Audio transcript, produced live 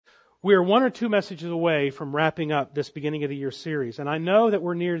We are one or two messages away from wrapping up this beginning of the year series. And I know that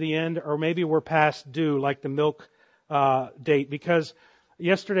we're near the end, or maybe we're past due, like the milk date, because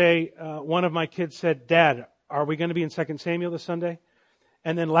yesterday one of my kids said, "Dad, are we going to be in 2 Samuel this Sunday?"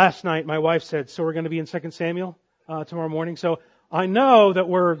 And then last night my wife said, "So we're going to be in 2 Samuel tomorrow morning?" So I know that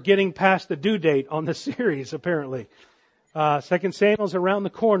we're getting past the due date on the series, apparently. 2 Samuel's around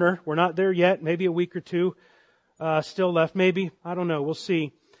the corner. We're not there yet. Maybe a week or two still left. Maybe. I don't know. We'll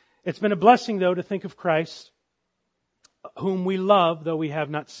see. It's been a blessing, though, to think of Christ, whom we love, though we have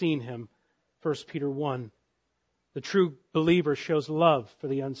not seen Him. 1 Peter 1. The true believer shows love for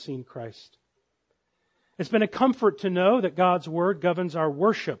the unseen Christ. It's been a comfort to know that God's Word governs our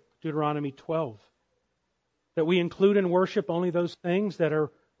worship. Deuteronomy 12. That we include in worship only those things that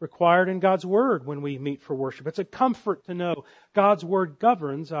are required in God's Word when we meet for worship. It's a comfort to know God's Word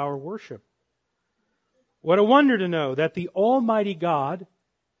governs our worship. What a wonder to know that the Almighty God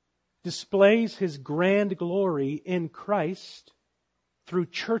displays His grand glory in Christ through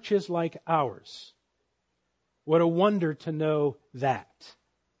churches like ours. What a wonder to know that.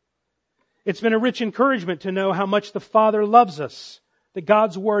 It's been a rich encouragement to know how much the Father loves us, that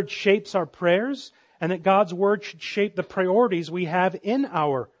God's Word shapes our prayers, and that God's Word should shape the priorities we have in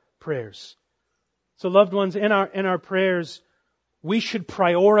our prayers. So loved ones, in our prayers, we should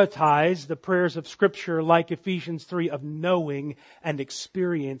prioritize the prayers of Scripture like Ephesians 3 of knowing and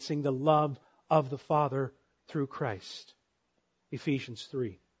experiencing the love of the Father through Christ. Ephesians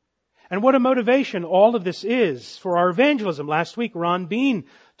 3. And what a motivation all of this is for our evangelism. Last week, Ron Bean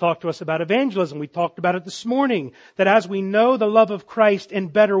talked to us about evangelism. We talked about it this morning, that as we know the love of Christ in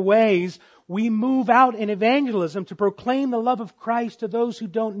better ways, we move out in evangelism to proclaim the love of Christ to those who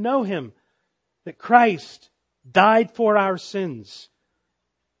don't know Him. That Christ died for our sins.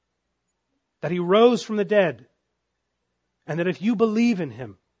 That He rose from the dead. And that if you believe in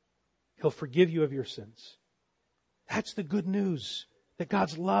Him, He'll forgive you of your sins. That's the good news. That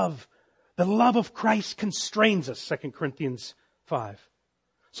God's love, the love of Christ constrains us, 2 Corinthians 5.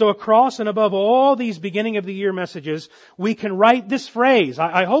 So across and above all these beginning of the year messages, we can write this phrase,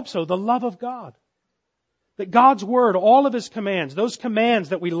 I hope so, the love of God. That God's Word, all of His commands, those commands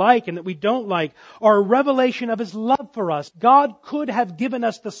that we like and that we don't like, are a revelation of His love for us. God could have given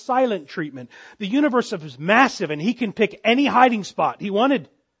us the silent treatment. The universe is massive and He can pick any hiding spot He wanted.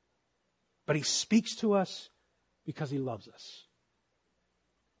 But He speaks to us because He loves us.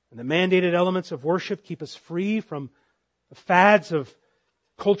 And the mandated elements of worship keep us free from the fads of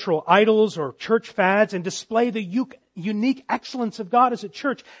cultural idols or church fads and display the unique excellence of God as a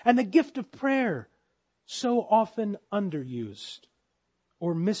church and the gift of prayer, so often underused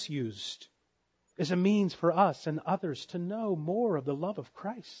or misused as a means for us and others to know more of the love of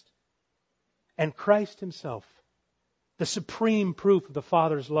Christ. And Christ Himself, the supreme proof of the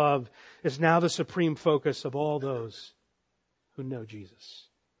Father's love, is now the supreme focus of all those who know Jesus.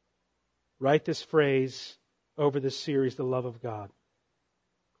 Write this phrase over this series, the love of God.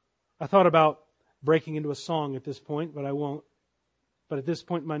 I thought about breaking into a song at this point, but I won't. But at this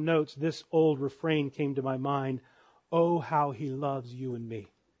point in my notes, this old refrain came to my mind. Oh, how He loves you and me.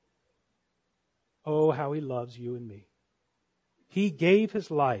 Oh, how He loves you and me. He gave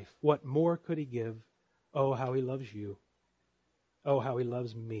His life. What more could He give? Oh, how He loves you. Oh, how He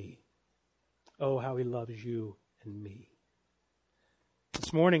loves me. Oh, how He loves you and me.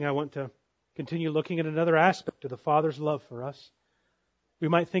 This morning I want to continue looking at another aspect of the Father's love for us. We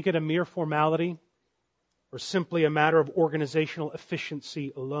might think it a mere formality or simply a matter of organizational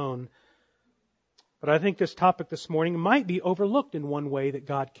efficiency alone. But I think this topic this morning might be overlooked in one way that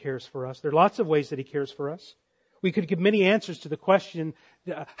God cares for us. There are lots of ways that He cares for us. We could give many answers to the question,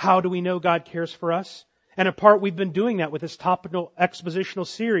 how do we know God cares for us? And in part, we've been doing that with this topical expositional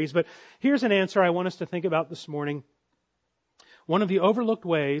series. But here's an answer I want us to think about this morning. One of the overlooked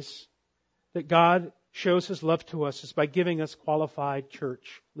ways that God shows His love to us is by giving us qualified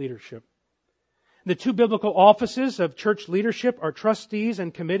church leadership. The two biblical offices of church leadership are trustees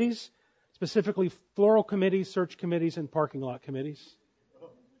and committees, specifically floral committees, search committees, and parking lot committees.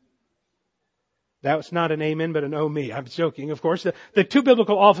 That was not an amen, but an oh me. I'm joking, of course. The two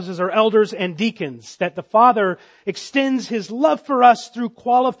biblical offices are elders and deacons, that the Father extends His love for us through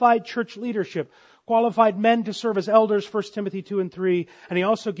qualified church leadership. Qualified men to serve as elders, 1 Timothy 2 and 3, and He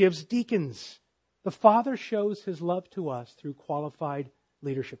also gives deacons. The Father shows His love to us through qualified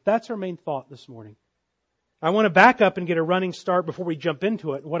leadership. That's our main thought this morning. I want to back up and get a running start before we jump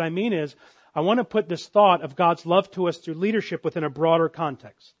into it. What I mean is, I want to put this thought of God's love to us through leadership within a broader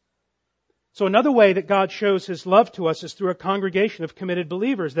context. So another way that God shows His love to us is through a congregation of committed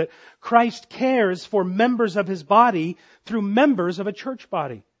believers, that Christ cares for members of His body through members of a church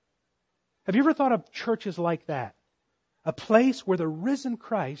body. Have you ever thought of churches like that? A place where the risen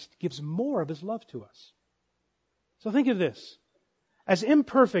Christ gives more of His love to us. So think of this. As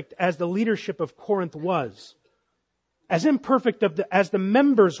imperfect as the leadership of Corinth was, as imperfect as the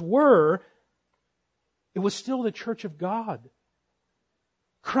members were, it was still the church of God.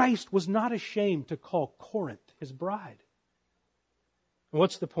 Christ was not ashamed to call Corinth His bride. And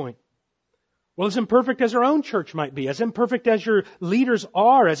what's the point? Well, as imperfect as our own church might be, as imperfect as your leaders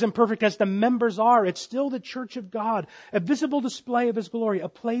are, as imperfect as the members are, it's still the church of God, a visible display of His glory, a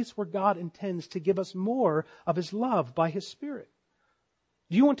place where God intends to give us more of His love by His Spirit.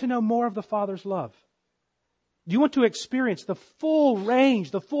 Do you want to know more of the Father's love? Do you want to experience the full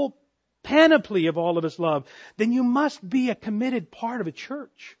range, the full panoply of all of His love? Then you must be a committed part of a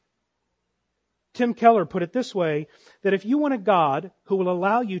church. Tim Keller put it this way, that if you want a God who will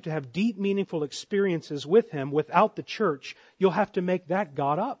allow you to have deep, meaningful experiences with Him without the church, you'll have to make that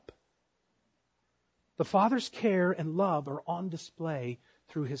God up. The Father's care and love are on display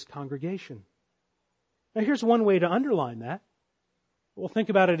through His congregation. Now here's one way to underline that. We'll think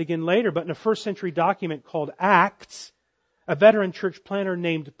about it again later, but in a first century document called Acts, a veteran church planner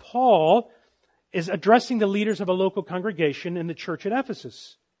named Paul is addressing the leaders of a local congregation in the church at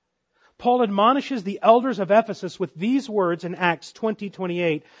Ephesus. Paul admonishes the elders of Ephesus with these words in Acts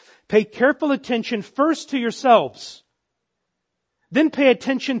 20:28. Pay careful attention first to yourselves, then pay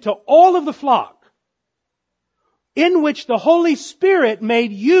attention to all of the flock, in which the Holy Spirit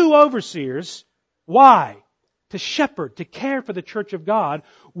made you overseers. Why? To shepherd, to care for the church of God,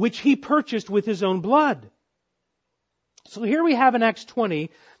 which He purchased with His own blood. So here we have in Acts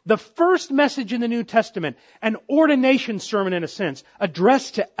 20, the first message in the New Testament, an ordination sermon in a sense,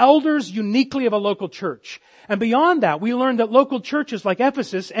 addressed to elders uniquely of a local church. And beyond that, we learn that local churches like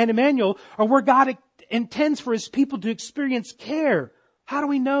Ephesus and Emmanuel are where God intends for His people to experience care. How do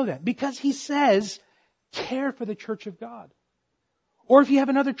we know that? Because He says, care for the church of God. Or if you have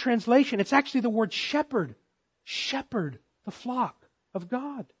another translation, it's actually the word shepherd. Shepherd the flock of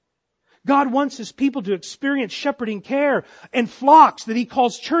God. God wants His people to experience shepherding care and flocks that He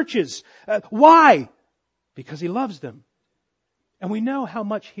calls churches. Why? Because He loves them. And we know how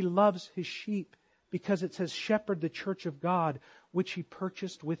much He loves His sheep because it says shepherd the church of God, which He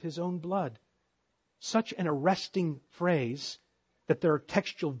purchased with His own blood. Such an arresting phrase that there are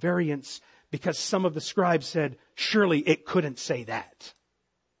textual variants because some of the scribes said, surely it couldn't say that.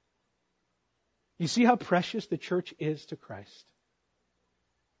 You see how precious the church is to Christ?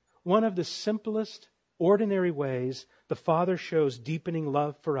 One of the simplest, ordinary ways the Father shows deepening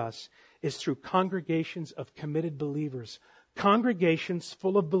love for us is through congregations of committed believers. Congregations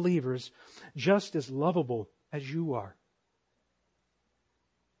full of believers just as lovable as you are.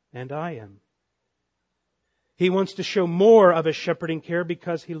 And I am. He wants to show more of His shepherding care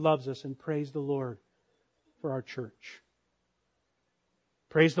because He loves us, and praise the Lord for our church.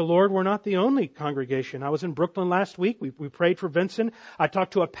 Praise the Lord, we're not the only congregation. I was in Brooklyn last week. We prayed for Vincent. I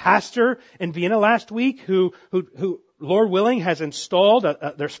talked to a pastor in Vienna last week who Lord willing, has installed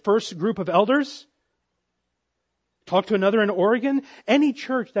their first group of elders. Talked to another in Oregon. Any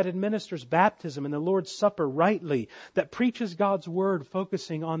church that administers baptism and the Lord's Supper rightly, that preaches God's Word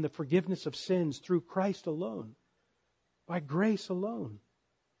focusing on the forgiveness of sins through Christ alone, by grace alone,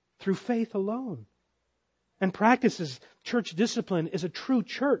 through faith alone, and practices church discipline is a true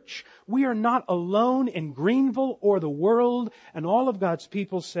church. We are not alone in Greenville or the world. And all of God's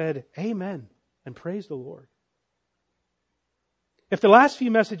people said, amen, and praise the Lord. If the last few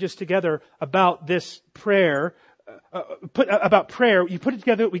messages together about this prayer, you put it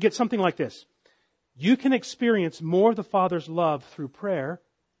together, we get something like this. You can experience more of the Father's love through prayer,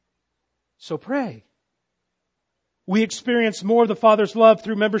 so pray. We experience more of the Father's love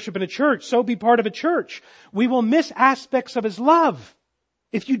through membership in a church, so be part of a church. We will miss aspects of His love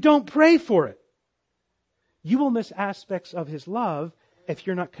if you don't pray for it. You will miss aspects of His love if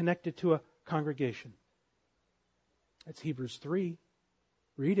you're not connected to a congregation. That's Hebrews 3.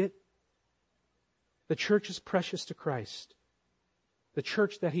 Read it. The church is precious to Christ. The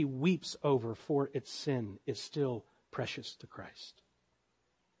church that He weeps over for its sin is still precious to Christ.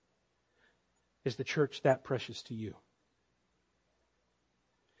 Is the church that precious to you?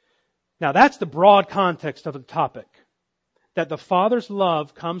 Now that's the broad context of the topic. That the Father's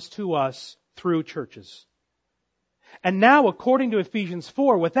love comes to us through churches. And now, according to Ephesians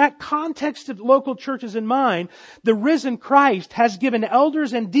 4, with that context of local churches in mind, the risen Christ has given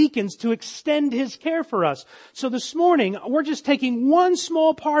elders and deacons to extend His care for us. So this morning, we're just taking one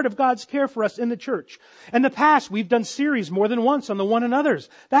small part of God's care for us in the church. In the past, we've done series more than once on the one another's.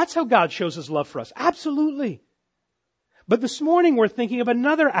 That's how God shows His love for us. Absolutely. But this morning we're thinking of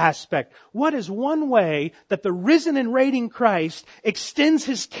another aspect. What is one way that the risen and reigning Christ extends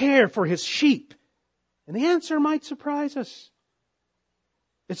His care for His sheep? And the answer might surprise us.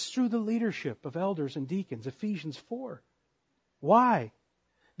 It's through the leadership of elders and deacons, Ephesians 4. Why?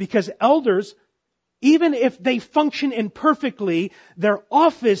 Because elders, even if they function imperfectly, their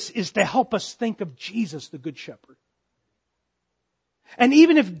office is to help us think of Jesus, the Good Shepherd. And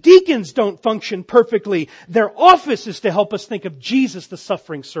even if deacons don't function perfectly, their office is to help us think of Jesus, the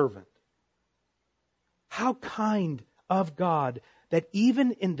suffering servant. How kind of God that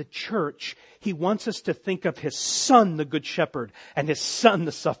even in the church, He wants us to think of His Son, the Good Shepherd, and His Son,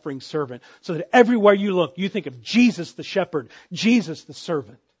 the suffering servant, so that everywhere you look, you think of Jesus, the shepherd, Jesus, the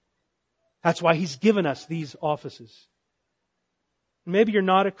servant. That's why He's given us these offices. Maybe you're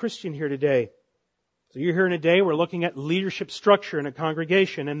not a Christian here today. So you're here today, we're looking at leadership structure in a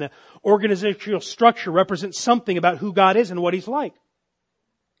congregation, and the organizational structure represents something about who God is and what He's like.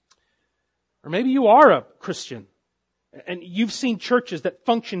 Or maybe you are a Christian, and you've seen churches that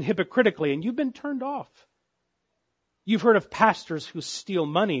function hypocritically, and you've been turned off. You've heard of pastors who steal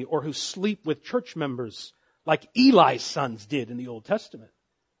money or who sleep with church members, like Eli's sons did in the Old Testament.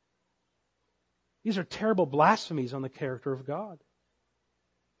 These are terrible blasphemies on the character of God.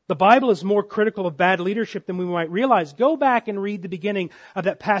 The Bible is more critical of bad leadership than we might realize. Go back and read the beginning of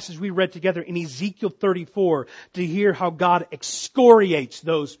that passage we read together in Ezekiel 34 to hear how God excoriates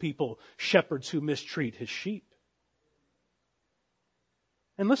those people, shepherds who mistreat His sheep.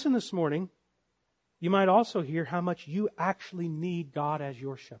 And listen this morning, you might also hear how much you actually need God as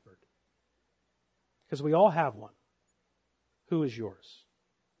your shepherd. Because we all have one. Who is yours?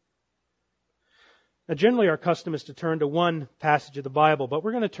 Now, generally our custom is to turn to one passage of the Bible, but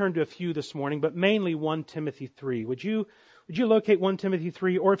we're going to turn to a few this morning, but mainly 1 Timothy 3. Would you locate 1 Timothy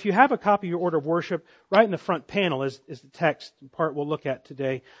 3? Or if you have a copy of your order of worship, right in the front panel is the text part we'll look at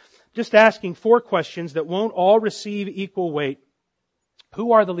today. Just asking 4 questions that won't all receive equal weight.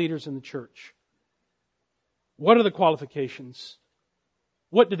 Who are the leaders in the church? What are the qualifications?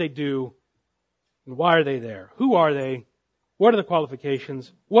 What do they do? And why are they there? Who are they? What are the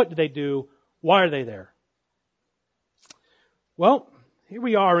qualifications? What do they do? Why are they there? Well, here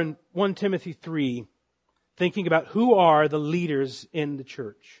we are in 1 Timothy 3, thinking about who are the leaders in the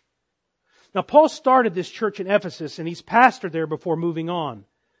church. Now, Paul started this church in Ephesus, and he's pastored there before moving on.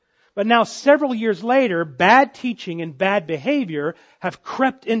 But now, several years later, bad teaching and bad behavior have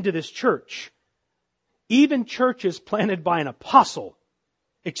crept into this church. Even churches planted by an apostle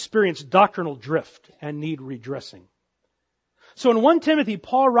experience doctrinal drift and need redressing. So in 1 Timothy,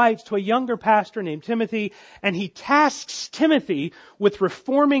 Paul writes to a younger pastor named Timothy, and he tasks Timothy with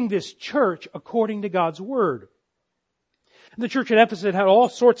reforming this church according to God's Word. The church at Ephesus had all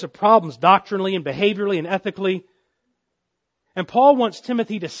sorts of problems doctrinally and behaviorally and ethically. And Paul wants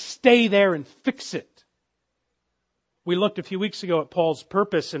Timothy to stay there and fix it. We looked a few weeks ago at Paul's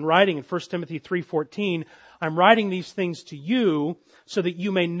purpose in writing in 1 Timothy 3:14. I'm writing these things to you so that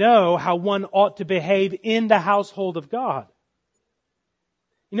you may know how one ought to behave in the household of God.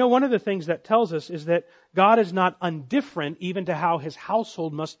 You know, one of the things that tells us is that God is not indifferent even to how His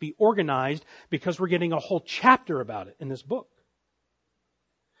household must be organized, because we're getting a whole chapter about it in this book.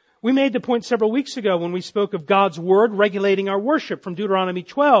 We made the point several weeks ago when we spoke of God's Word regulating our worship from Deuteronomy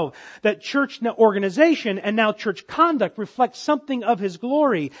 12, that church organization and now church conduct reflects something of His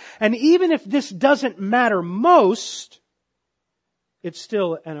glory. And even if this doesn't matter most, it's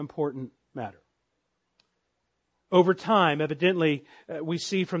still an important matter. Over time, evidently, we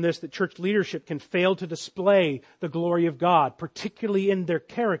see from this that church leadership can fail to display the glory of God, particularly in their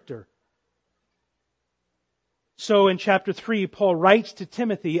character. So in chapter 3, Paul writes to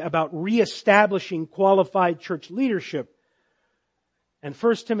Timothy about reestablishing qualified church leadership. And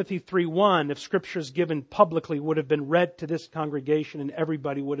 1 Timothy 3:1, if Scripture is given publicly, would have been read to this congregation and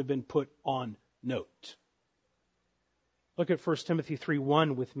everybody would have been put on note. Look at 1 Timothy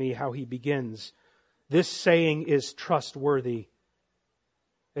 3:1 with me, how he begins. This saying is trustworthy.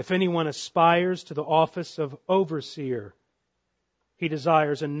 If anyone aspires to the office of overseer, he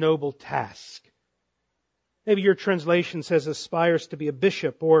desires a noble task. Maybe your translation says aspires to be a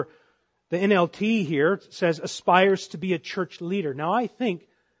bishop, or the NLT here says aspires to be a church leader. Now I think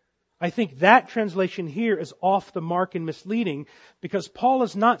that translation here is off the mark and misleading, because Paul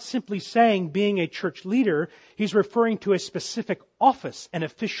is not simply saying being a church leader. He's referring to a specific office, an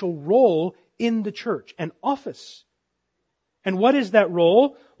official role in the church, an office. And what is that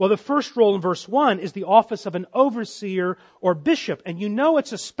role? Well, the first role in verse 1 is the office of an overseer or bishop. And you know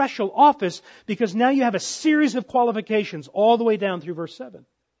it's a special office because now you have a series of qualifications all the way down through verse 7.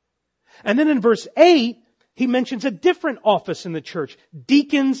 And then in verse 8, he mentions a different office in the church.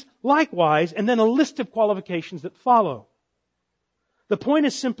 Deacons likewise, and then a list of qualifications that follow. The point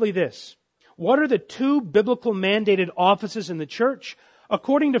is simply this. What are the two biblical mandated offices in the church?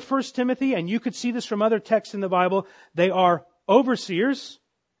 According to 1 Timothy, and you could see this from other texts in the Bible, they are overseers,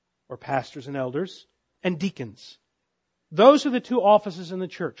 or pastors and elders, and deacons. Those are the two offices in the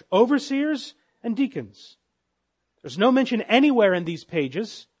church. Overseers and deacons. There's no mention anywhere in these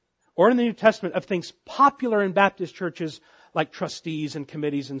pages or in the New Testament of things popular in Baptist churches like trustees and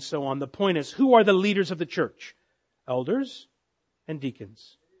committees and so on. The point is, who are the leaders of the church? Elders and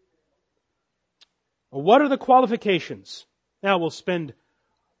deacons. Well, what are the qualifications? Now we'll spend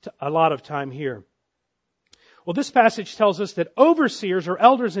a lot of time here. Well, this passage tells us that overseers or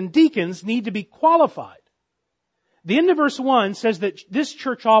elders and deacons need to be qualified. The end of verse 1 says that this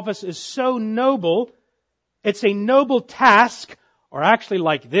church office is so noble, it's a noble task, or actually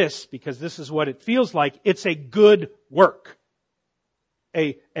like this, because this is what it feels like, it's a good work.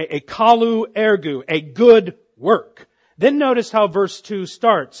 A kalu ergu, a good work. Then notice how verse 2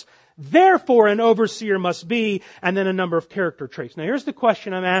 starts. Therefore an overseer must be, and then a number of character traits. Now here's the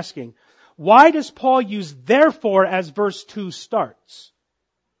question I'm asking. Why does Paul use therefore as verse 2 starts?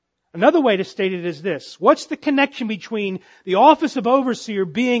 Another way to state it is this. What's the connection between the office of overseer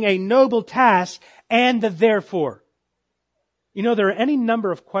being a noble task and the therefore? You know, there are any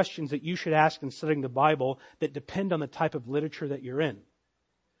number of questions that you should ask in studying the Bible that depend on the type of literature that you're in.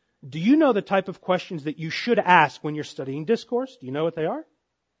 Do you know the type of questions that you should ask when you're studying discourse? Do you know what they are?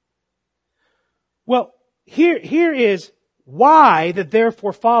 Well, here is why the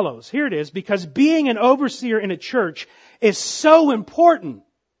therefore follows. Here it is, because being an overseer in a church is so important.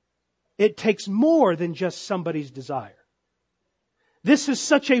 It takes more than just somebody's desire. This is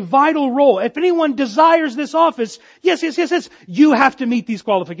such a vital role. If anyone desires this office, yes, you have to meet these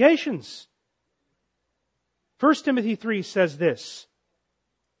qualifications. 1 Timothy 3 says this,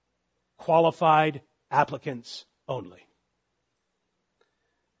 qualified applicants only.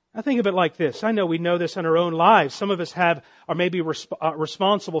 I think of it like this. I know we know this in our own lives. Some of us are maybe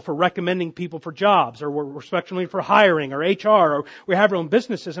responsible for recommending people for jobs, or we're responsible for hiring, or HR, or we have our own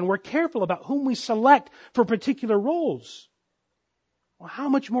businesses, and we're careful about whom we select for particular roles. Well, how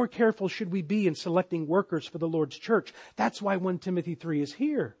much more careful should we be in selecting workers for the Lord's church? That's why 1 Timothy 3 is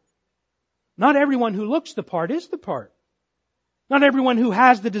here. Not everyone who looks the part is the part. Not everyone who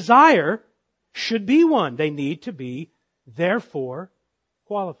has the desire should be one. They need to be, therefore,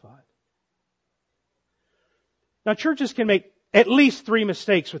 qualified. Now, churches can make at least 3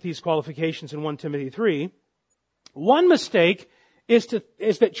 mistakes with these qualifications in 1 Timothy 3. One mistake is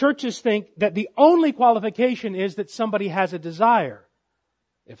that churches think that the only qualification is that somebody has a desire.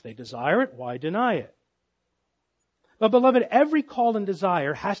 If they desire it, why deny it? But beloved, every call and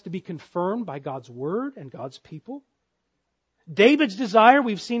desire has to be confirmed by God's Word and God's people. David's desire,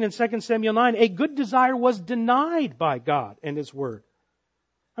 we've seen in 2 Samuel 9, a good desire was denied by God and His Word.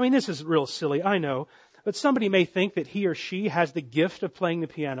 I mean, this is real silly, I know, but somebody may think that he or she has the gift of playing the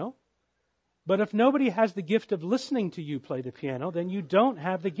piano. But if nobody has the gift of listening to you play the piano, then you don't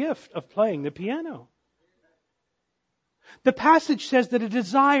have the gift of playing the piano. The passage says that a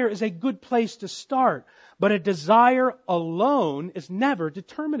desire is a good place to start, but a desire alone is never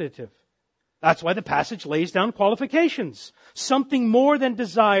determinative. That's why the passage lays down qualifications. Something more than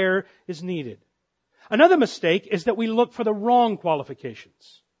desire is needed. Another mistake is that we look for the wrong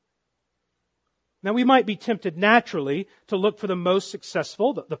qualifications. Now, we might be tempted naturally to look for the most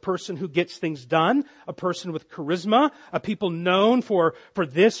successful, the person who gets things done, a person with charisma, a people known for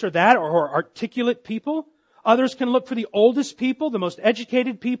this or that, or articulate people. Others can look for the oldest people, the most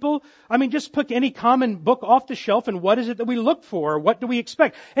educated people. I mean, just pick any common book off the shelf, and what is it that we look for? What do we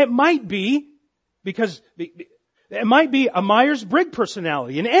expect? It might be a Myers-Briggs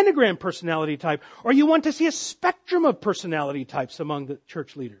personality, an Enneagram personality type, or you want to see a spectrum of personality types among the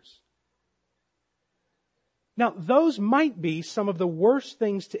church leaders. Now, those might be some of the worst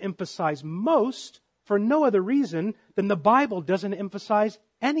things to emphasize most for no other reason than the Bible doesn't emphasize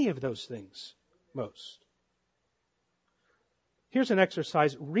any of those things most. Here's an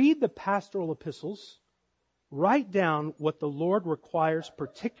exercise. Read the pastoral epistles. Write down what the Lord requires,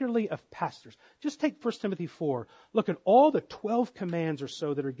 particularly of pastors. Just take 1 Timothy 4. Look at all the 12 commands or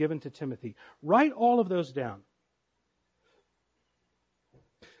so that are given to Timothy. Write all of those down.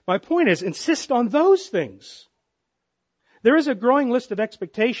 My point is, insist on those things. There is a growing list of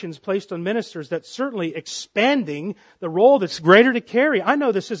expectations placed on ministers that's certainly expanding the role that's greater to carry. I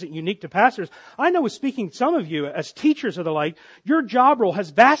know this isn't unique to pastors. I know with speaking to some of you as teachers or the like, your job role has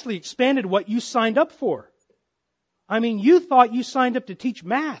vastly expanded what you signed up for. I mean, you thought you signed up to teach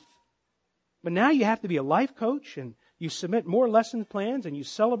math. But now you have to be a life coach, and you submit more lesson plans, and you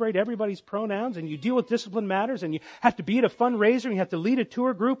celebrate everybody's pronouns, and you deal with discipline matters, and you have to be at a fundraiser, and you have to lead a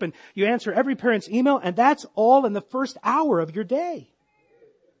tour group, and you answer every parent's email, and that's all in the first hour of your day.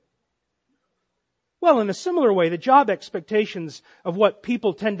 Well, in a similar way, the job expectations of what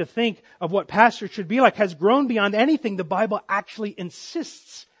people tend to think of what pastors should be like has grown beyond anything the Bible actually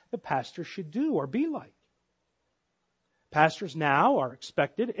insists the pastor should do or be like. Pastors now are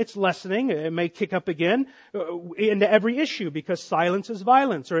expected, it's lessening, it may kick up again into every issue because silence is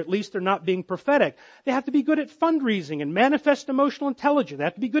violence, or at least they're not being prophetic. They have to be good at fundraising and manifest emotional intelligence. They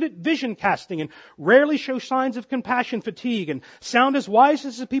have to be good at vision casting and rarely show signs of compassion fatigue and sound as wise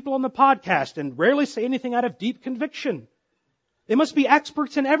as the people on the podcast and rarely say anything out of deep conviction. They must be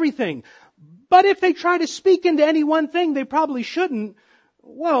experts in everything. But if they try to speak into any one thing, they probably shouldn't.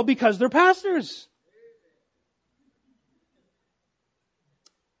 Well, because they're pastors.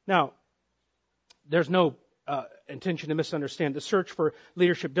 Now, there's no intention to misunderstand. The search for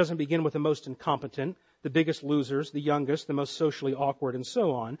leadership doesn't begin with the most incompetent, the biggest losers, the youngest, the most socially awkward, and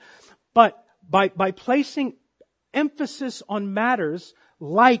so on. But by placing emphasis on matters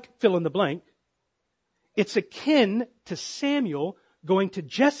like fill in the blank, it's akin to Samuel going to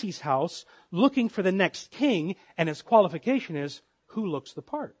Jesse's house looking for the next king, and his qualification is, who looks the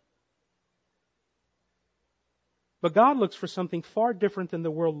part? But God looks for something far different than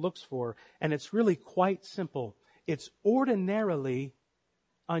the world looks for, and it's really quite simple. It's ordinarily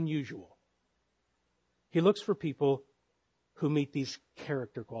unusual. He looks for people who meet these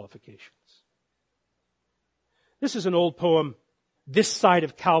character qualifications. This is an old poem, This Side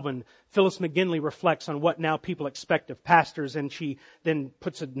of Calvin. Phyllis McGinley reflects on what now people expect of pastors, and she then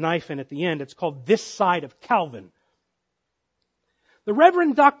puts a knife in at the end. It's called This Side of Calvin. The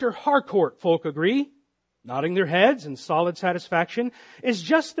Reverend Dr. Harcourt, folk agree, nodding their heads in solid satisfaction, is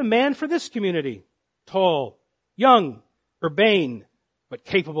just the man for this community. Tall, young, urbane, but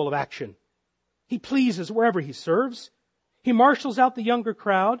capable of action. He pleases wherever he serves. He marshals out the younger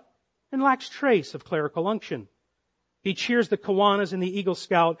crowd and lacks trace of clerical unction. He cheers the Kiwanis and the Eagle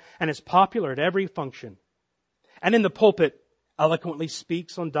Scout and is popular at every function. And in the pulpit, eloquently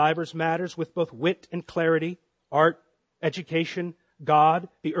speaks on divers matters with both wit and clarity, art, education, God,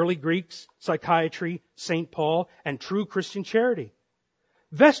 the early Greeks, psychiatry, St. Paul, and true Christian charity.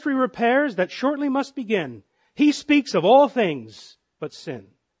 Vestry repairs that shortly must begin. He speaks of all things but sin.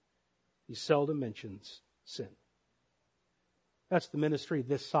 He seldom mentions sin. That's the ministry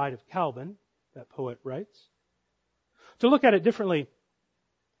this side of Calvin, that poet writes. To look at it differently,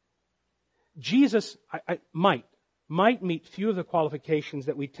 Jesus might meet few of the qualifications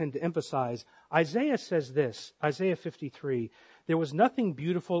that we tend to emphasize. Isaiah says this, Isaiah 53, there was nothing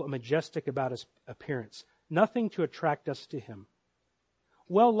beautiful or majestic about his appearance, nothing to attract us to him.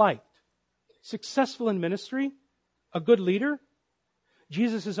 Well-liked, successful in ministry, a good leader.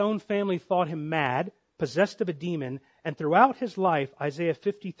 Jesus' own family thought him mad, possessed of a demon, and throughout his life, Isaiah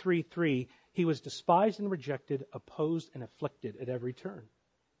 53:3, he was despised and rejected, opposed and afflicted at every turn.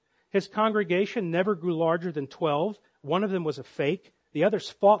 His congregation never grew larger than 12. One of them was a fake. The others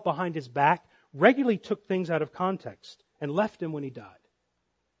fought behind his back, regularly took things out of context, and left him when he died.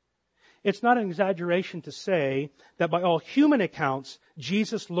 It's not an exaggeration to say that by all human accounts,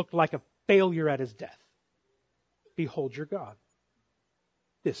 Jesus looked like a failure at his death. Behold your God.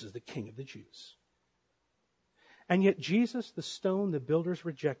 This is the King of the Jews. And yet Jesus, the stone the builders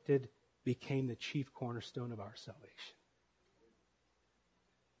rejected, became the chief cornerstone of our salvation.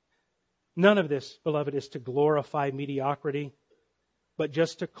 None of this, beloved, is to glorify mediocrity, but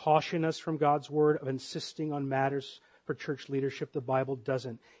just to caution us from God's word of insisting on matters for church leadership. The Bible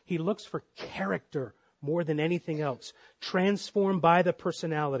doesn't. He looks for character more than anything else, transformed by the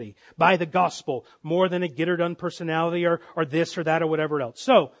personality, by the gospel, more than a get-her-done personality or this or that or whatever else.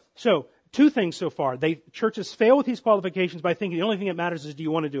 So, two things so far. Churches fail with these qualifications by thinking the only thing that matters is do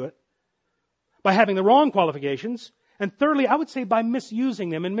you want to do it? By having the wrong qualifications. And thirdly, I would say by misusing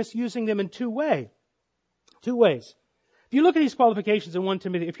them, and misusing them in two ways. If you look at these qualifications in 1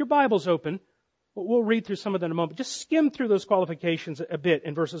 Timothy, if your Bible's open, we'll read through some of them in a moment. Just skim through those qualifications a bit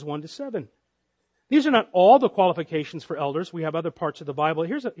in verses 1 to 7. These are not all the qualifications for elders. We have other parts of the Bible.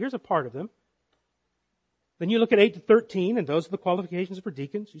 Here's a part of them. Then you look at 8 to 13, and those are the qualifications for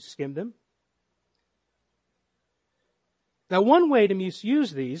deacons. You skim them. Now, one way to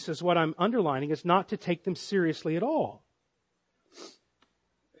misuse these, is what I'm underlining, is not to take them seriously at all.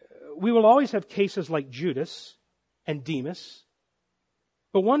 We will always have cases like Judas and Demas.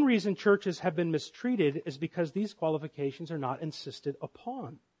 But one reason churches have been mistreated is because these qualifications are not insisted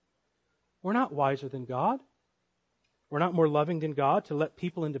upon. We're not wiser than God. We're not more loving than God to let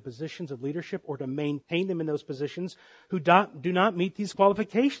people into positions of leadership or to maintain them in those positions who do not meet these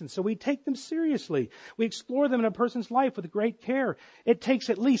qualifications. So we take them seriously. We explore them in a person's life with great care. It takes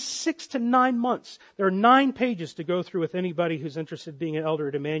at least 6 to 9 months. There are 9 pages to go through with anybody who's interested in being an elder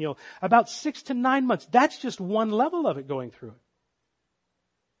at Emmanuel. About 6 to 9 months. That's just one level of it going through it.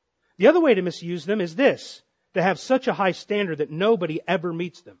 The other way to misuse them is this, to have such a high standard that nobody ever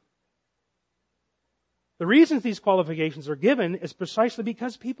meets them. The reasons these qualifications are given is precisely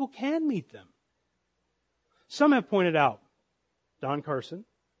because people can meet them. Some have pointed out, Don Carson,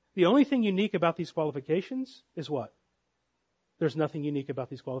 the only thing unique about these qualifications is what? There's nothing unique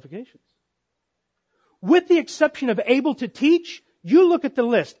about these qualifications. With the exception of able to teach, you look at the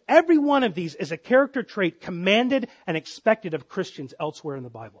list. Every one of these is a character trait commanded and expected of Christians elsewhere in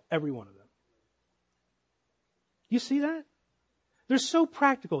the Bible. Every one of them. You see that? They're so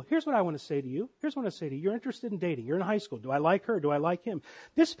practical. Here's what I want to say to you. You're interested in dating. You're in high school. Do I like her? Do I like him?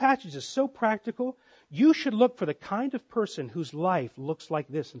 This passage is so practical. You should look for the kind of person whose life looks like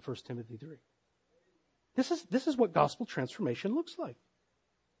this in 1 Timothy 3. This is what gospel transformation looks like.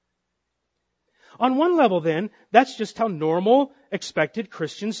 On one level then, that's just how normal, expected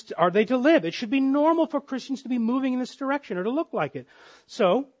Christians are they to live. It should be normal for Christians to be moving in this direction or to look like it.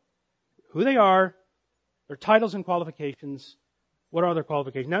 So, who they are, their titles and qualifications. What are their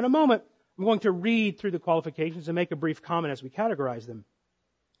qualifications? Now in a moment, I'm going to read through the qualifications and make a brief comment as we categorize them.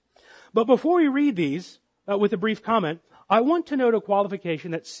 But before we read these, with a brief comment, I want to note a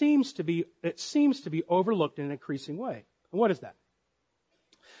qualification that seems to be overlooked in an increasing way. And what is that?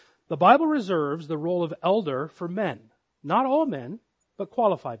 The Bible reserves the role of elder for men. Not all men, but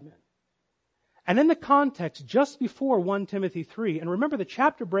qualified men. And in the context just before 1 Timothy 3, and remember the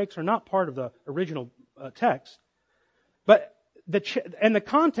chapter breaks are not part of the original text, but in the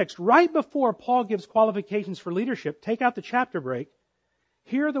context right before Paul gives qualifications for leadership, take out the chapter break,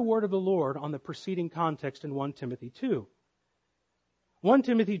 hear the word of the Lord on the preceding context in 1 Timothy 2. 1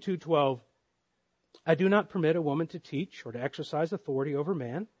 Timothy 2:12, I do not permit a woman to teach or to exercise authority over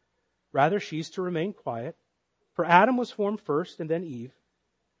man. Rather, she's to remain quiet. For Adam was formed first and then Eve.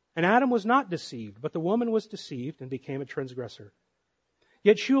 And Adam was not deceived, but the woman was deceived and became a transgressor.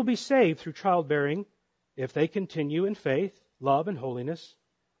 Yet she will be saved through childbearing if they continue in faith, love, and holiness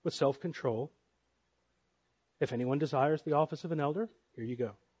with self-control. If anyone desires the office of an elder, here you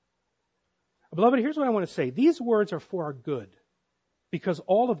go. Beloved, here's what I want to say. These words are for our good because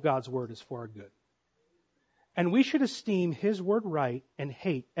all of God's word is for our good. And we should esteem His word right and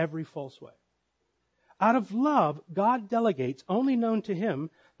hate every false way. Out of love, God delegates, only known to Him,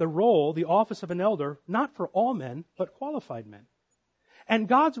 the role, the office of an elder, not for all men, but qualified men. And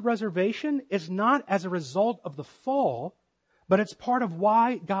God's reservation is not as a result of the fall, but it's part of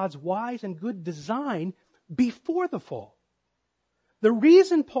why God's wise and good design before the fall. The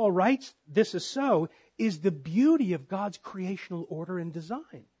reason Paul writes this is so is the beauty of God's creational order and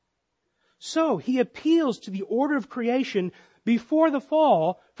design. So he appeals to the order of creation before the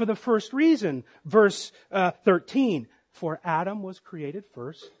fall for the first reason. Verse 13, for Adam was created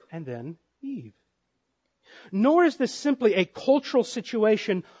first and then Eve. Nor is this simply a cultural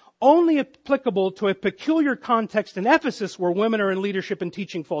situation only applicable to a peculiar context in Ephesus where women are in leadership and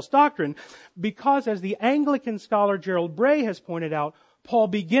teaching false doctrine, because as the Anglican scholar Gerald Bray has pointed out, Paul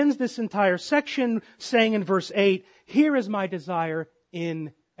begins this entire section saying in verse 8, here is my desire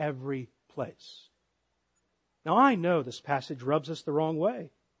in every place. Now I know this passage rubs us the wrong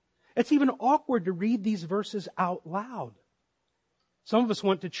way. It's even awkward to read these verses out loud. Some of us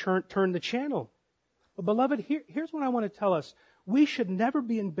want to turn the channel. But beloved, here's what I want to tell us. We should never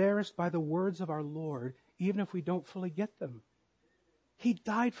be embarrassed by the words of our Lord, even if we don't fully get them. He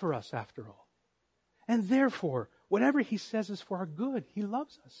died for us, after all. And therefore, whatever He says is for our good. He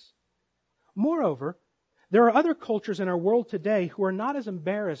loves us. Moreover, there are other cultures in our world today who are not as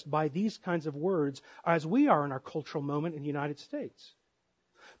embarrassed by these kinds of words as we are in our cultural moment in the United States.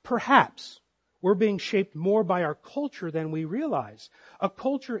 Perhaps we're being shaped more by our culture than we realize. A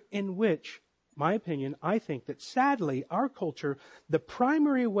culture in which, my opinion, I think that sadly, our culture, the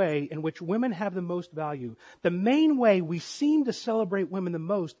primary way in which women have the most value, the main way we seem to celebrate women the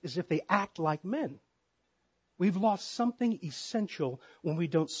most is if they act like men. We've lost something essential when we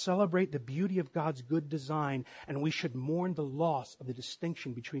don't celebrate the beauty of God's good design, and we should mourn the loss of the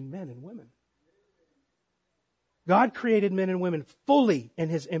distinction between men and women. God created men and women fully in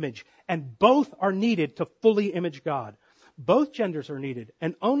His image, and both are needed to fully image God. Both genders are needed,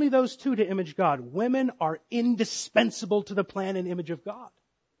 and only those two to image God. Women are indispensable to the plan and image of God.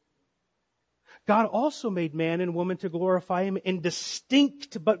 God also made man and woman to glorify Him in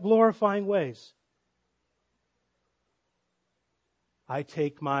distinct but glorifying ways. I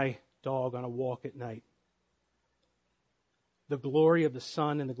take my dog on a walk at night. The glory of the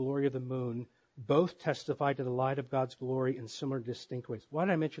sun and the glory of the moon both testify to the light of God's glory in similar, distinct ways. Why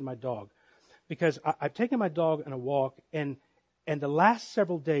did I mention my dog? Because I've taken my dog on a walk, and the last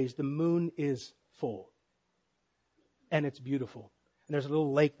several days, the moon is full. And it's beautiful. And there's a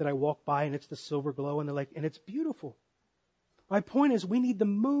little lake that I walk by, and it's the silver glow in the lake, and it's beautiful. My point is, we need the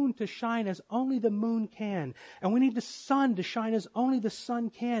moon to shine as only the moon can. And we need the sun to shine as only the sun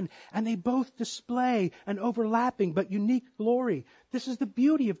can. And they both display an overlapping but unique glory. This is the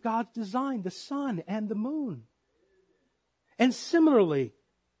beauty of God's design, the sun and the moon. And similarly,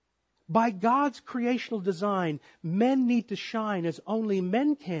 by God's creational design, men need to shine as only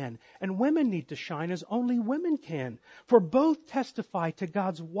men can, and women need to shine as only women can. For both testify to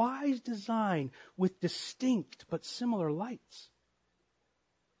God's wise design with distinct but similar lights.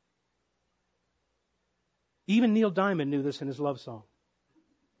 Even Neil Diamond knew this in his love song.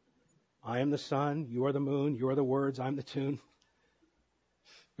 I am the sun, you are the moon, you are the words, I'm the tune.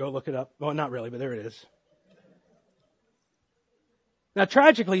 Go look it up. Well, not really, but there it is. Now,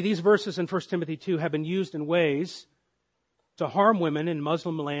 tragically, these verses in 1 Timothy 2 have been used in ways to harm women in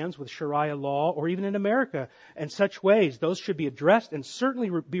Muslim lands with Sharia law, or even in America in such ways. Those should be addressed and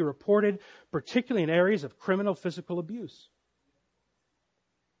certainly be reported, particularly in areas of criminal physical abuse.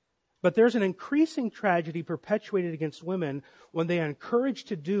 But there's an increasing tragedy perpetuated against women when they are encouraged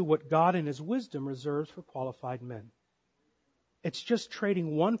to do what God in His wisdom reserves for qualified men. It's just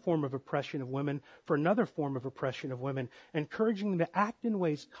trading one form of oppression of women for another form of oppression of women, encouraging them to act in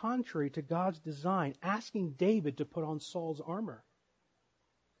ways contrary to God's design, asking David to put on Saul's armor.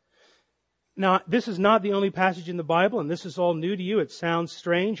 Now, this is not the only passage in the Bible, and this is all new to you. It sounds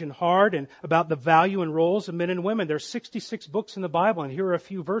strange and hard and about the value and roles of men and women. There's 66 books in the Bible, and here are a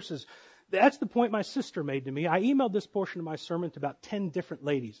few verses. That's the point my sister made to me. I emailed this portion of my sermon to about 10 different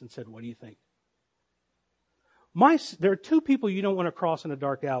ladies and said, what do you think? There are two people you don't want to cross in a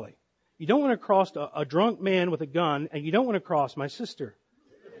dark alley. You don't want to cross a drunk man with a gun, and you don't want to cross my sister.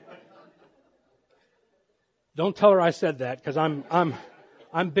 Don't tell her I said that, because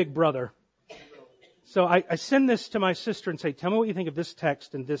I'm big brother. So I send this to my sister and say, tell me what you think of this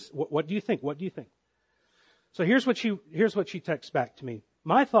text and this. What do you think? What do you think? So here's what she texts back to me.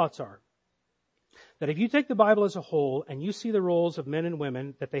 My thoughts are that if you take the Bible as a whole and you see the roles of men and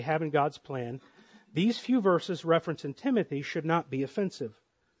women that they have in God's plan, these few verses referenced in Timothy should not be offensive.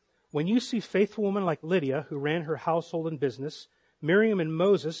 When you see faithful women like Lydia, who ran her household and business, Miriam and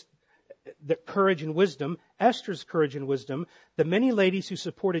Moses, the courage and wisdom, Esther's courage and wisdom, the many ladies who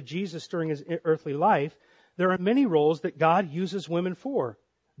supported Jesus during His earthly life, there are many roles that God uses women for.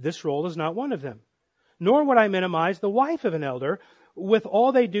 This role is not one of them. Nor would I minimize the wife of an elder, with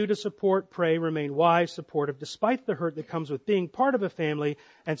all they do to support, pray, remain wise, supportive, despite the hurt that comes with being part of a family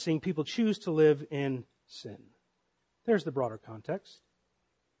and seeing people choose to live in sin. There's the broader context.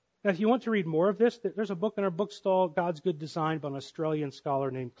 Now, if you want to read more of this, there's a book in our bookstall, God's Good Design, by an Australian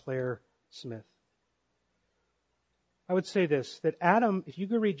scholar named Claire Smith. I would say this, that Adam, if you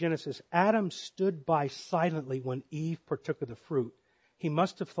go read Genesis, Adam stood by silently when Eve partook of the fruit. He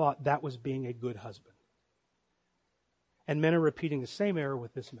must have thought that was being a good husband. And men are repeating the same error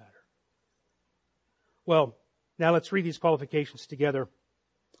with this matter. Well, now let's read these qualifications together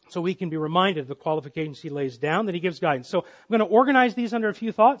so we can be reminded of the qualifications he lays down, that he gives guidance. So I'm going to organize these under a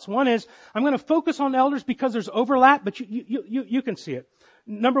few thoughts. One is, I'm going to focus on elders because there's overlap, but you can see it.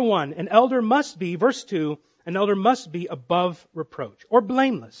 Number one, an elder must be, verse 2, an elder must be above reproach or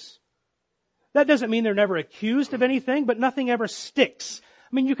blameless. That doesn't mean they're never accused of anything, but nothing ever sticks.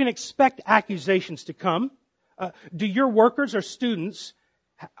 I mean, you can expect accusations to come. Do your workers or students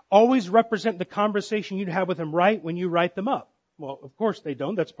always represent the conversation you'd have with them right when you write them up? Well, of course they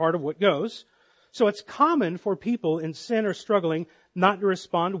don't. That's part of what goes. So it's common for people in sin or struggling not to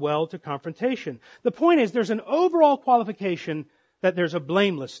respond well to confrontation. The point is, there's an overall qualification that there's a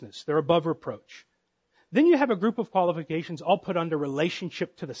blamelessness. They're above reproach. Then you have a group of qualifications all put under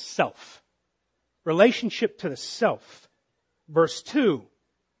relationship to the self. Relationship to the self. Verse 2,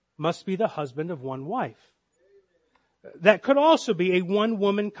 must be the husband of one wife. That could also be a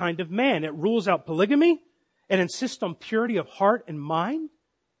one-woman kind of man. It rules out polygamy and insists on purity of heart and mind.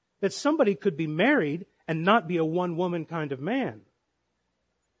 That somebody could be married and not be a one-woman kind of man.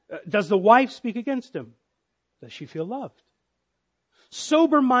 Does the wife speak against him? Does she feel loved?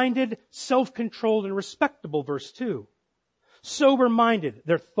 Sober-minded, self-controlled, and respectable, verse 2. Sober-minded.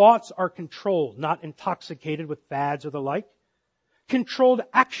 Their thoughts are controlled, not intoxicated with fads or the like. Controlled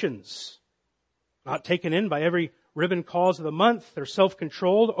actions. Not taken in by every ribbon cause of the month. They're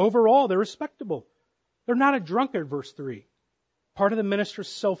self-controlled. Overall, they're respectable. They're not a drunkard, verse 3. part of the minister's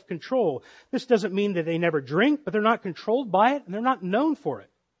self-control. This doesn't mean that they never drink, but they're not controlled by it, and they're not known for it.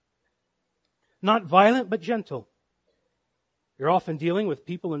 Not violent, but gentle. You're often dealing with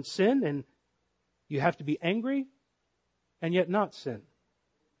people in sin, and you have to be angry and yet not sin.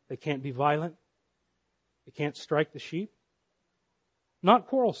 They can't be violent. They can't strike the sheep. Not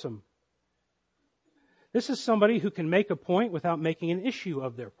quarrelsome. This is somebody who can make a point without making an issue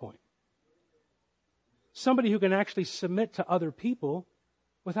of their point. Somebody who can actually submit to other people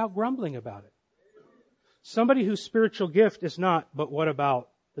without grumbling about it. Somebody whose spiritual gift is not, but what about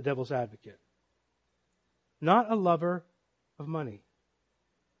the devil's advocate? Not a lover of money.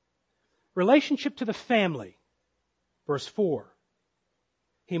 Relationship to the family. Verse 4.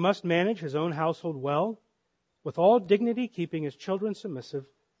 He must manage his own household well, with all dignity, keeping his children submissive.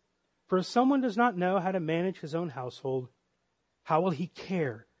 For if someone does not know how to manage his own household, how will he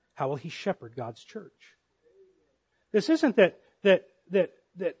care? How will he shepherd God's church? This isn't that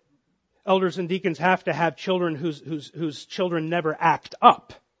elders and deacons have to have children whose children never act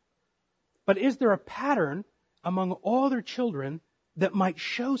up. But is there a pattern among all their children that might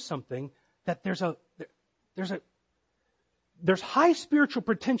show something that there's high spiritual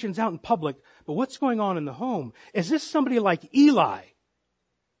pretensions out in public, but what's going on in the home? Is this somebody like Eli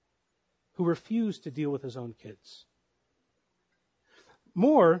who refused to deal with his own kids?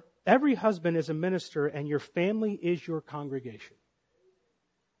 More, every husband is a minister and your family is your congregation.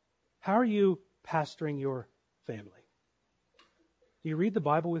 How are you pastoring your family? Do you read the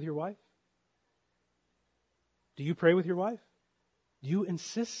Bible with your wife? Do you pray with your wife? Do you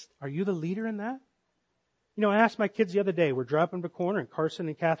insist? Are you the leader in that? You know, I asked my kids the other day, we're driving the corner and Carson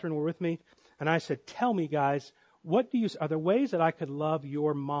and Catherine were with me, and I said, tell me guys, are there ways that I could love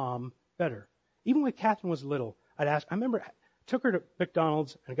your mom better? Even when Catherine was little, I remember I took her to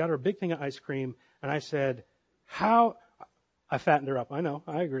McDonald's and got her a big thing of ice cream, and I said, I fattened her up, I know,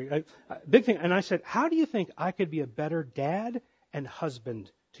 I agree. Big thing, and I said, how do you think I could be a better dad and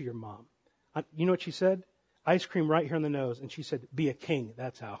husband to your mom? You know what she said? Ice cream right here on the nose, and she said, be a king,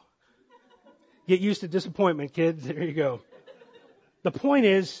 that's how. Get used to disappointment, kids. There you go. The point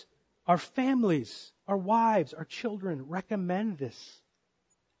is, our families, our wives, our children recommend this.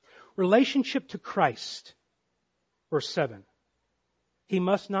 Relationship to Christ. Verse 7. He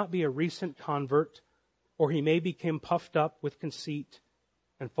must not be a recent convert, or he may become puffed up with conceit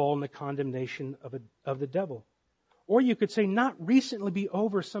and fall in the condemnation of the devil. Or you could say not recently be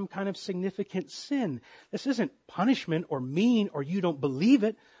over some kind of significant sin. This isn't punishment or mean or you don't believe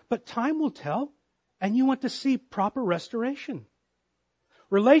it, but time will tell, and you want to see proper restoration.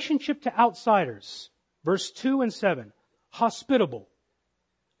 Relationship to outsiders. Verse 2 and 7. Hospitable.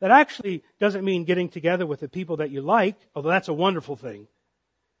 That actually doesn't mean getting together with the people that you like, although that's a wonderful thing.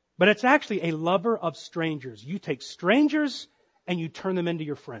 But it's actually a lover of strangers. You take strangers and you turn them into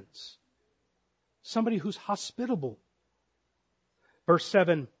your friends. Somebody who's hospitable. Verse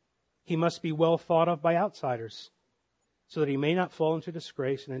 7, he must be well thought of by outsiders so that he may not fall into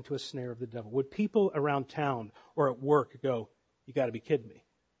disgrace and into a snare of the devil. Would people around town or at work go, you got to be kidding me?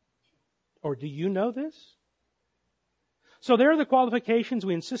 Or do you know this? So there are the qualifications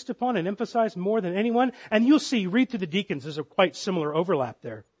we insist upon and emphasize more than anyone. And you'll see, read through the deacons, there's a quite similar overlap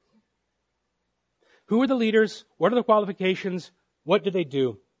there. Who are the leaders? What are the qualifications? What do they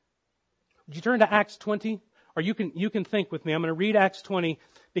do? Would you turn to Acts 20? Or you can think with me. I'm going to read Acts 20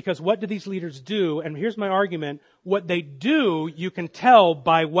 because what do these leaders do? And here's my argument. What they do, you can tell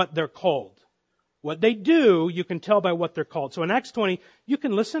by what they're called. What they do, you can tell by what they're called. So in Acts 20, you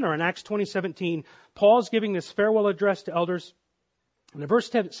can listen, or in Acts 20:17, Paul's giving this farewell address to elders. And in verse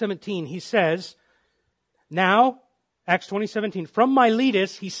 17, he says, now, Acts 20:17, from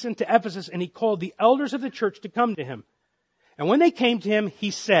Miletus he sent to Ephesus and he called the elders of the church to come to him. And when they came to him,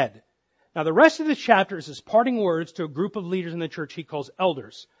 he said, now the rest of the chapter is his parting words to a group of leaders in the church he calls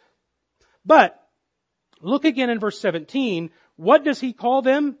elders. But look again in verse 17. What does he call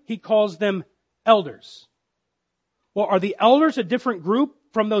them? He calls them elders. Well, are the elders a different group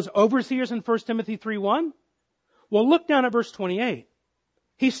from those overseers in 1 Timothy 3:1? Well, look down at verse 28.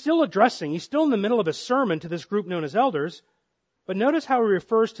 He's still he's still in the middle of a sermon to this group known as elders. But notice how he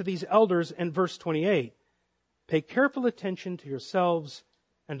refers to these elders in verse 28. Pay careful attention to yourselves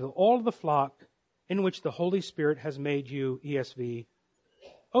and to all of the flock in which the Holy Spirit has made you, ESV,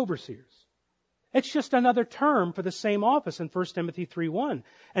 overseers. It's just another term for the same office in 1 Timothy 3:1.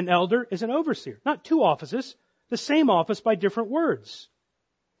 An elder is an overseer. Not two offices, the same office by different words.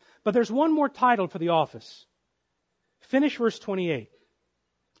 But there's one more title for the office. Finish verse 28.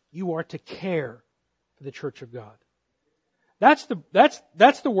 You are to care for the church of God. That's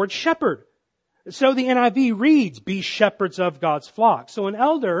the word shepherd. So the NIV reads, be shepherds of God's flock. So an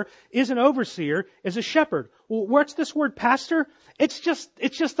elder is an overseer, is a shepherd. Well, what's this word pastor? It's just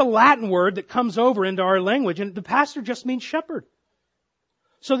the Latin word that comes over into our language, and the pastor just means shepherd.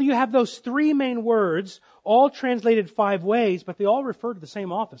 So you have those three main words, all translated 5 ways, but they all refer to the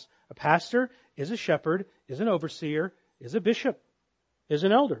same office. A pastor is a shepherd, is an overseer, is a bishop, is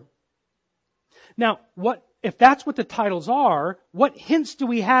an elder. Now, if that's what the titles are, what hints do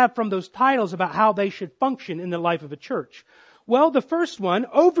we have from those titles about how they should function in the life of a church? Well, the first one,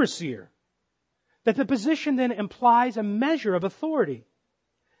 overseer. That the position then implies a measure of authority.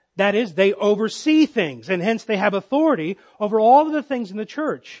 That is, they oversee things, and hence they have authority over all of the things in the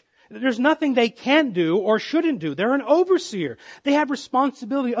church. There's nothing they can do or shouldn't do. They're an overseer. They have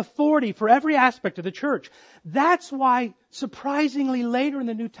responsibility, authority for every aspect of the church. That's why, surprisingly later in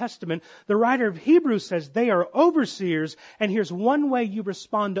the New Testament, the writer of Hebrews says they are overseers, and here's one way you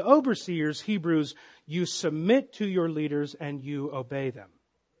respond to overseers, Hebrews, you submit to your leaders and you obey them.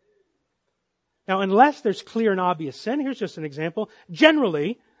 Now, unless there's clear and obvious sin, here's just an example.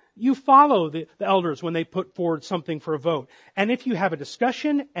 Generally, you follow the elders when they put forward something for a vote. And if you have a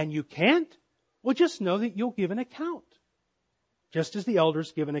discussion and you can't, well, just know that you'll give an account. Just as the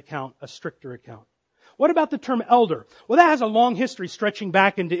elders give an account, a stricter account. What about the term elder? Well, that has a long history stretching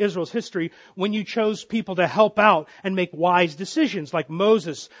back into Israel's history when you chose people to help out and make wise decisions, like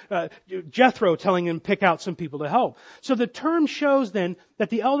Moses, Jethro telling him to pick out some people to help. So the term shows then that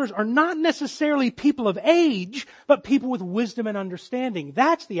the elders are not necessarily people of age, but people with wisdom and understanding.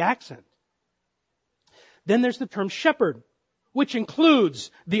 That's the accent. Then there's the term shepherd, which includes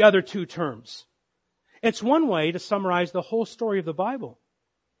the other 2 terms. It's one way to summarize the whole story of the Bible.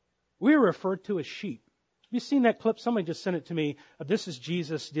 We're referred to as sheep. Have you seen that clip? Somebody just sent it to me. This is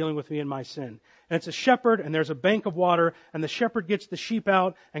Jesus dealing with me in my sin. And it's a shepherd, and there's a bank of water, and the shepherd gets the sheep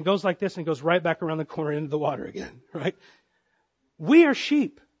out and goes like this and goes right back around the corner into the water again, right? We are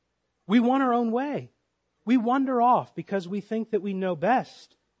sheep. We want our own way. We wander off because we think that we know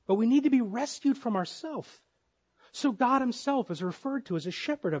best, but we need to be rescued from ourselves. So God Himself is referred to as a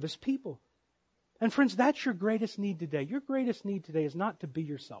shepherd of His people. And friends, that's your greatest need today. Your greatest need today is not to be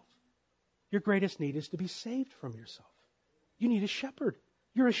yourself. Your greatest need is to be saved from yourself. You need a shepherd.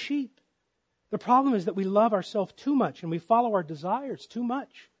 You're a sheep. The problem is that we love ourselves too much and we follow our desires too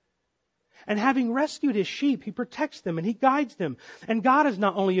much. And having rescued His sheep, He protects them and He guides them. And God is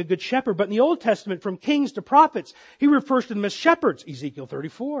not only a good shepherd, but in the Old Testament, from kings to prophets, He refers to them as shepherds, Ezekiel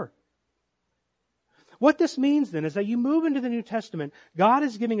 34. What this means then is that you move into the New Testament, God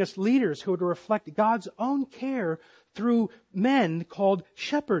is giving us leaders who are to reflect God's own care through men called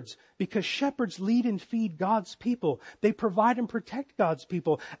shepherds, because shepherds lead and feed God's people. They provide and protect God's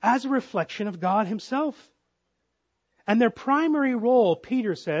people as a reflection of God Himself. And their primary role,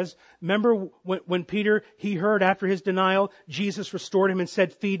 Peter says, remember when Peter, he heard after his denial, Jesus restored him and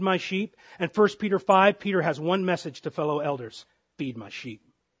said, feed my sheep. And 1 Peter 5, Peter has one message to fellow elders: feed my sheep.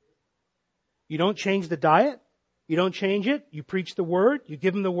 You don't change the diet. You don't change it. You preach the Word. You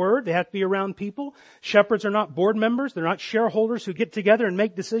give them the Word. They have to be around people. Shepherds are not board members. They're not shareholders who get together and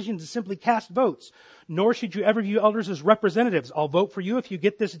make decisions and simply cast votes. Nor should you ever view elders as representatives. I'll vote for you if you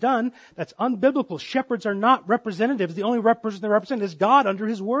get this done. That's unbiblical. Shepherds are not representatives. The only person they represent is God under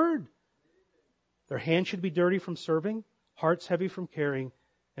His Word. Their hands should be dirty from serving, hearts heavy from caring,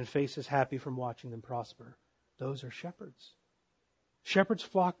 and faces happy from watching them prosper. Those are shepherds. Shepherds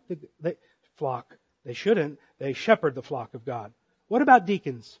They shouldn't. They shepherd the flock of God. What about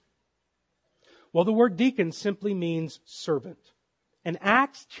deacons? Well, the word deacon simply means servant. In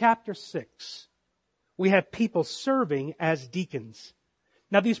Acts chapter 6, we have people serving as deacons.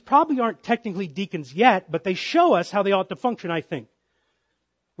 Now, these probably aren't technically deacons yet, but they show us how they ought to function, I think.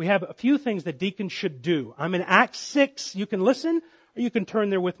 We have a few things that deacons should do. I'm in Acts 6. You can listen, or you can turn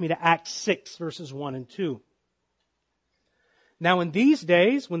there with me to Acts 6, verses 1 and 2. Now in these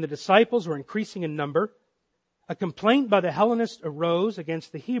days, when the disciples were increasing in number, a complaint by the Hellenists arose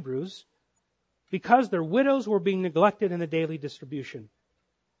against the Hebrews because their widows were being neglected in the daily distribution.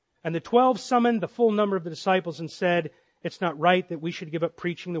 And the 12 summoned the full number of the disciples and said, it's not right that we should give up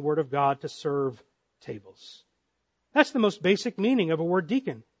preaching the Word of God to serve tables. That's the most basic meaning of a word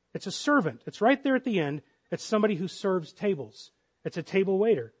deacon. It's a servant. It's right there at the end. It's somebody who serves tables. It's a table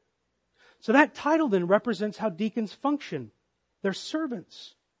waiter. So that title then represents how deacons function. They're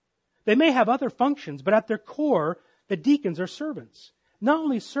servants. They may have other functions, but at their core, the deacons are servants. Not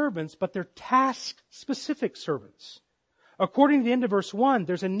only servants, but they're task-specific servants. According to the end of verse 1,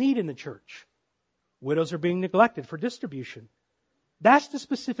 there's a need in the church. Widows are being neglected for distribution. That's the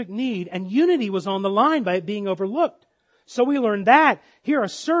specific need, and unity was on the line by it being overlooked. So we learned that. Here are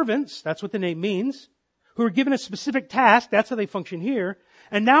servants, that's what the name means, who are given a specific task, that's how they function here.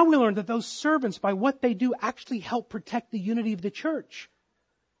 And now we learn that those servants, by what they do, actually help protect the unity of the church.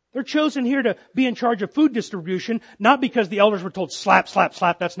 They're chosen here to be in charge of food distribution, not because the elders were told, slap, slap,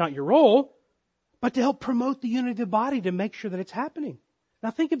 slap, that's not your role, but to help promote the unity of the body, to make sure that it's happening.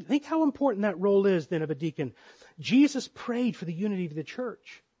 Now think how important that role is then of a deacon. Jesus prayed for the unity of the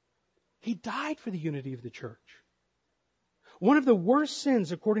church. He died for the unity of the church. One of the worst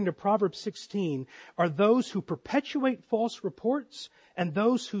sins, according to Proverbs 16, are those who perpetuate false reports and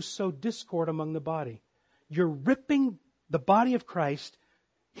those who sow discord among the body. You're ripping the body of Christ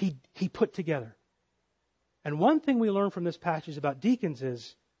he put together. And one thing we learn from this passage about deacons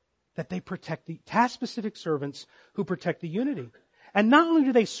is that they protect the task-specific servants who protect the unity. And not only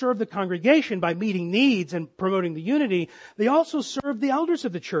do they serve the congregation by meeting needs and promoting the unity, they also serve the elders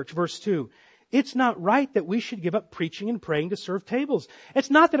of the church. Verse 2. It's not right that we should give up preaching and praying to serve tables. It's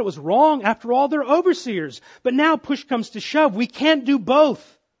not that it was wrong. After all, they're overseers. But now push comes to shove. We can't do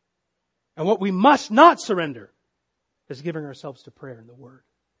both. And what we must not surrender is giving ourselves to prayer and the Word.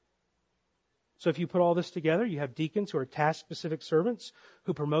 So if you put all this together, you have deacons who are task-specific servants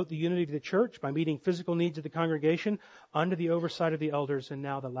who promote the unity of the church by meeting physical needs of the congregation under the oversight of the elders. And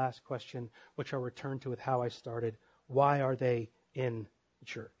now the last question, which I'll return to with how I started. Why are they in the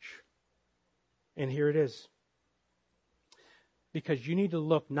church? And here it is. Because you need to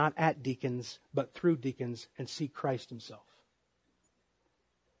look not at deacons, but through deacons and see Christ Himself.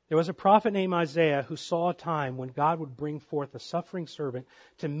 There was a prophet named Isaiah who saw a time when God would bring forth a suffering servant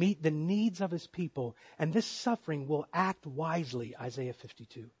to meet the needs of His people. And this suffering will act wisely, Isaiah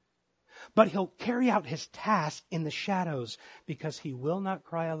 52. But He'll carry out His task in the shadows because He will not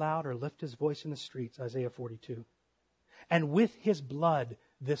cry aloud or lift His voice in the streets, Isaiah 42. And with His blood,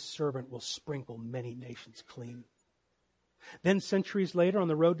 this servant will sprinkle many nations clean. Then centuries later, on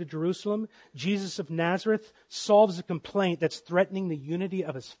the road to Jerusalem, Jesus of Nazareth solves a complaint that's threatening the unity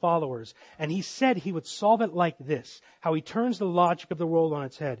of His followers. And He said He would solve it like this, how He turns the logic of the world on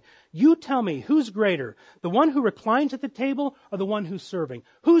its head. You tell me, who's greater, the one who reclines at the table or the one who's serving?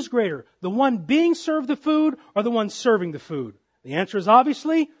 Who's greater, the one being served the food or the one serving the food? The answer is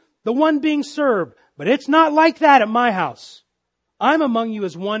obviously the one being served. But it's not like that at my house. I'm among you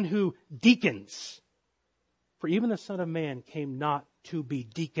as one who deacons. For even the Son of Man came not to be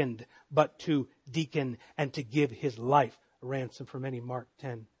deaconed, but to deacon and to give His life a ransom for many. Mark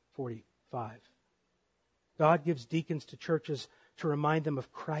 10:45. God gives deacons to churches to remind them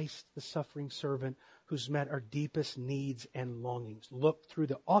of Christ, the suffering servant, who's met our deepest needs and longings. Look through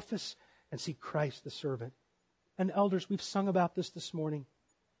the office and see Christ, the servant. And elders, we've sung about this morning.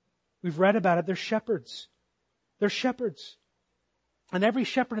 We've read about it. They're shepherds. They're shepherds. And every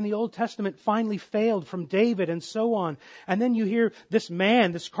shepherd in the Old Testament finally failed, from David and so on. And then you hear this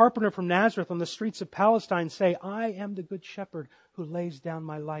man, this carpenter from Nazareth on the streets of Palestine say, I am the good shepherd who lays down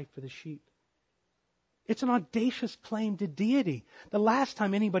my life for the sheep. It's an audacious claim to deity. The last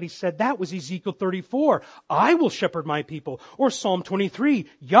time anybody said that was Ezekiel 34. I will shepherd my people. Or Psalm 23.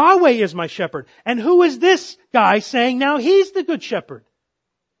 Yahweh is my shepherd. And who is this guy saying now He's the good shepherd?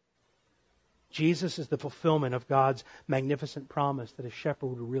 Jesus is the fulfillment of God's magnificent promise that a shepherd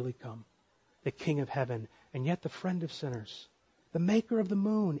would really come, the King of heaven, and yet the friend of sinners, the maker of the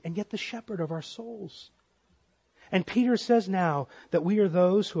moon, and yet the shepherd of our souls. And Peter says now that we are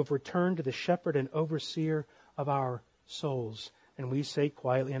those who have returned to the shepherd and overseer of our souls. And we say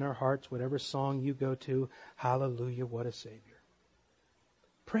quietly in our hearts, whatever song you go to, hallelujah, what a Savior.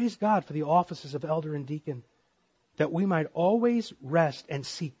 Praise God for the offices of elder and deacon, that we might always rest and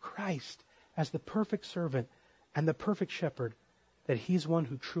see Christ as the perfect servant and the perfect shepherd, that He's one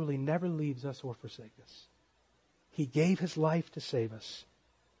who truly never leaves us or forsakes us. He gave His life to save us,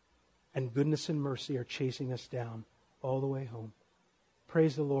 and goodness and mercy are chasing us down all the way home.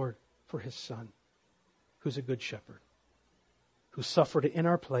 Praise the Lord for His Son, who's a good shepherd, who suffered in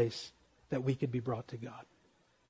our place that we could be brought to God.